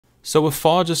So with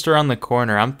fall just around the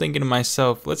corner, I'm thinking to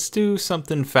myself, let's do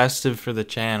something festive for the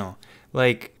channel.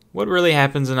 Like, what really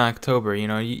happens in October? You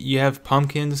know, you have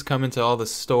pumpkins coming to all the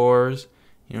stores.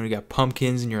 You know, you got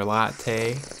pumpkins in your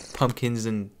latte, pumpkins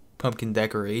and pumpkin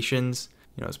decorations.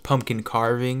 You know, it's pumpkin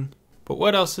carving. But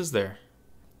what else is there?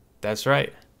 That's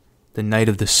right. The night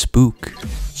of the spook.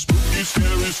 Spooky,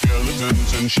 scary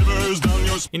skeletons and shivers down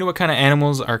your... You know what kind of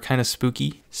animals are kind of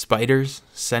spooky? Spiders,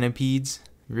 centipedes,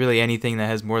 really anything that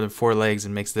has more than 4 legs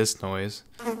and makes this noise.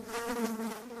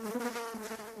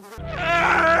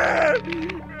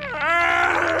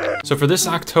 So for this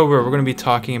October, we're going to be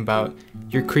talking about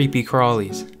your creepy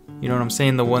crawlies. You know what I'm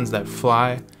saying? The ones that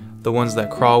fly, the ones that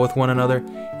crawl with one another,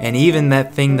 and even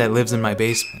that thing that lives in my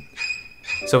basement.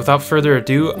 So without further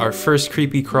ado, our first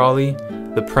creepy crawly,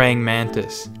 the praying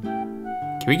mantis.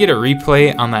 Can we get a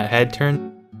replay on that head turn?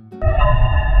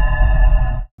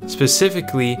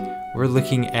 Specifically, we're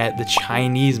looking at the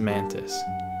Chinese mantis.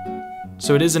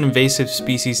 So it is an invasive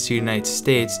species to the United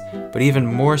States, but even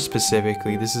more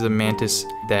specifically, this is a mantis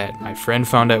that my friend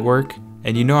found at work,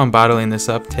 and you know I'm bottling this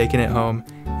up, taking it home,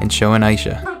 and showing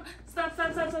Aishah.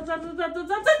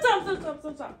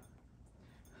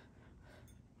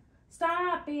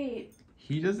 Stop it.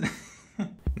 He doesn't...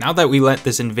 Now that we let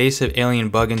this invasive alien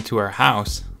bug into our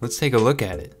house, let's take a look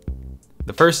at it.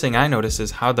 The first thing I notice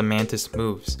is how the mantis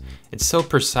moves. It's so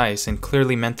precise and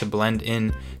clearly meant to blend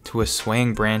in to a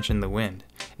swaying branch in the wind.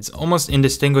 It's almost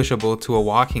indistinguishable to a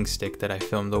walking stick that I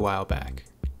filmed a while back.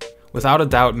 Without a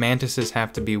doubt, mantises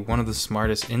have to be one of the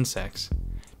smartest insects.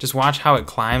 Just watch how it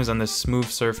climbs on the smooth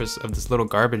surface of this little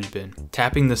garbage bin,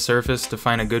 tapping the surface to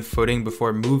find a good footing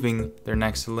before moving their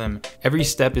next limb. Every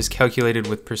step is calculated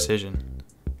with precision.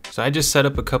 So I just set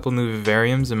up a couple new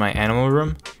vivariums in my animal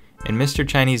room, and Mr.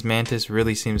 Chinese Mantis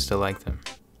really seems to like them.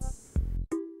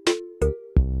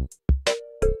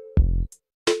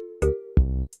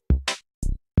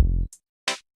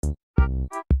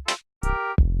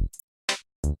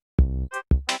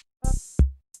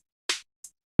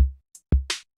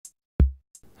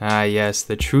 Ah yes,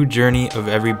 the true journey of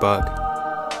every bug.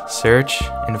 Search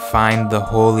and find the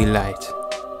holy light.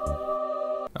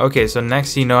 Okay, so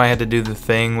next you know I had to do the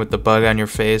thing with the bug on your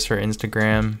face for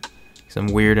Instagram. Because I'm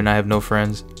weird and I have no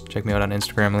friends. Check me out on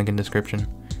Instagram, link in description.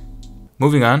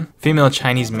 Moving on, female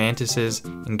Chinese mantises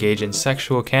engage in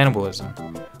sexual cannibalism,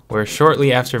 where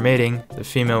shortly after mating, the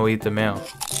female will eat the male.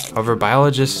 However,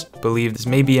 biologists believe this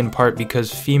may be in part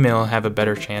because females have a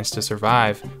better chance to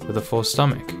survive with a full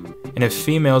stomach. And if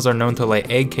females are known to lay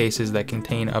egg cases that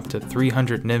contain up to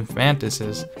 300 nymph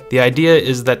mantises, the idea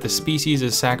is that the species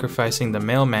is sacrificing the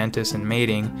male mantis in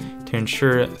mating to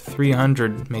ensure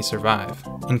 300 may survive.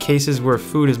 In cases where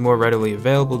food is more readily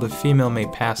available, the female may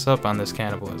pass up on this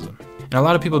cannibalism. And a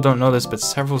lot of people don't know this, but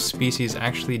several species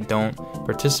actually don't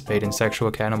participate in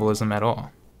sexual cannibalism at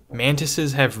all.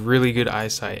 Mantises have really good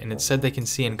eyesight, and it's said they can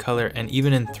see in color and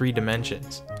even in 3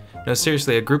 dimensions. No,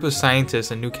 seriously, a group of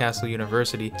scientists at Newcastle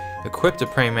University equipped a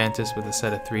praying mantis with a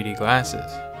set of 3D glasses.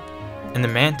 And the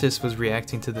mantis was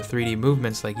reacting to the 3D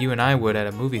movements like you and I would at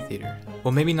a movie theater.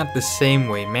 Well, maybe not the same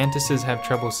way. Mantises have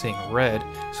trouble seeing red,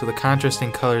 so the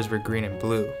contrasting colors were green and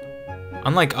blue.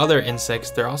 Unlike other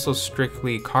insects, they're also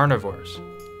strictly carnivores.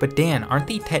 But Dan, aren't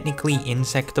they technically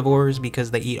insectivores because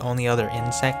they eat only other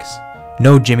insects?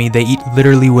 No, Jimmy, they eat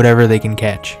literally whatever they can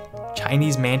catch.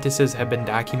 Chinese mantises have been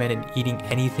documented eating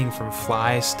anything from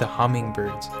flies to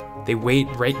hummingbirds. They wait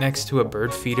right next to a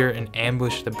bird feeder and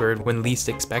ambush the bird when least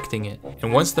expecting it.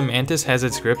 And once the mantis has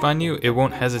its grip on you, it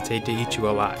won't hesitate to eat you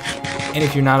alive. And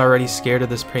if you're not already scared of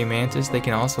this praying mantis, they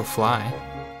can also fly.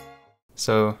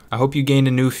 So I hope you gained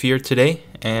a new fear today,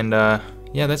 and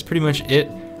yeah, that's pretty much it.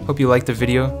 Hope you liked the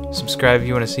video. Subscribe if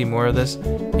you want to see more of this,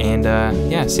 and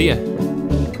yeah, see ya.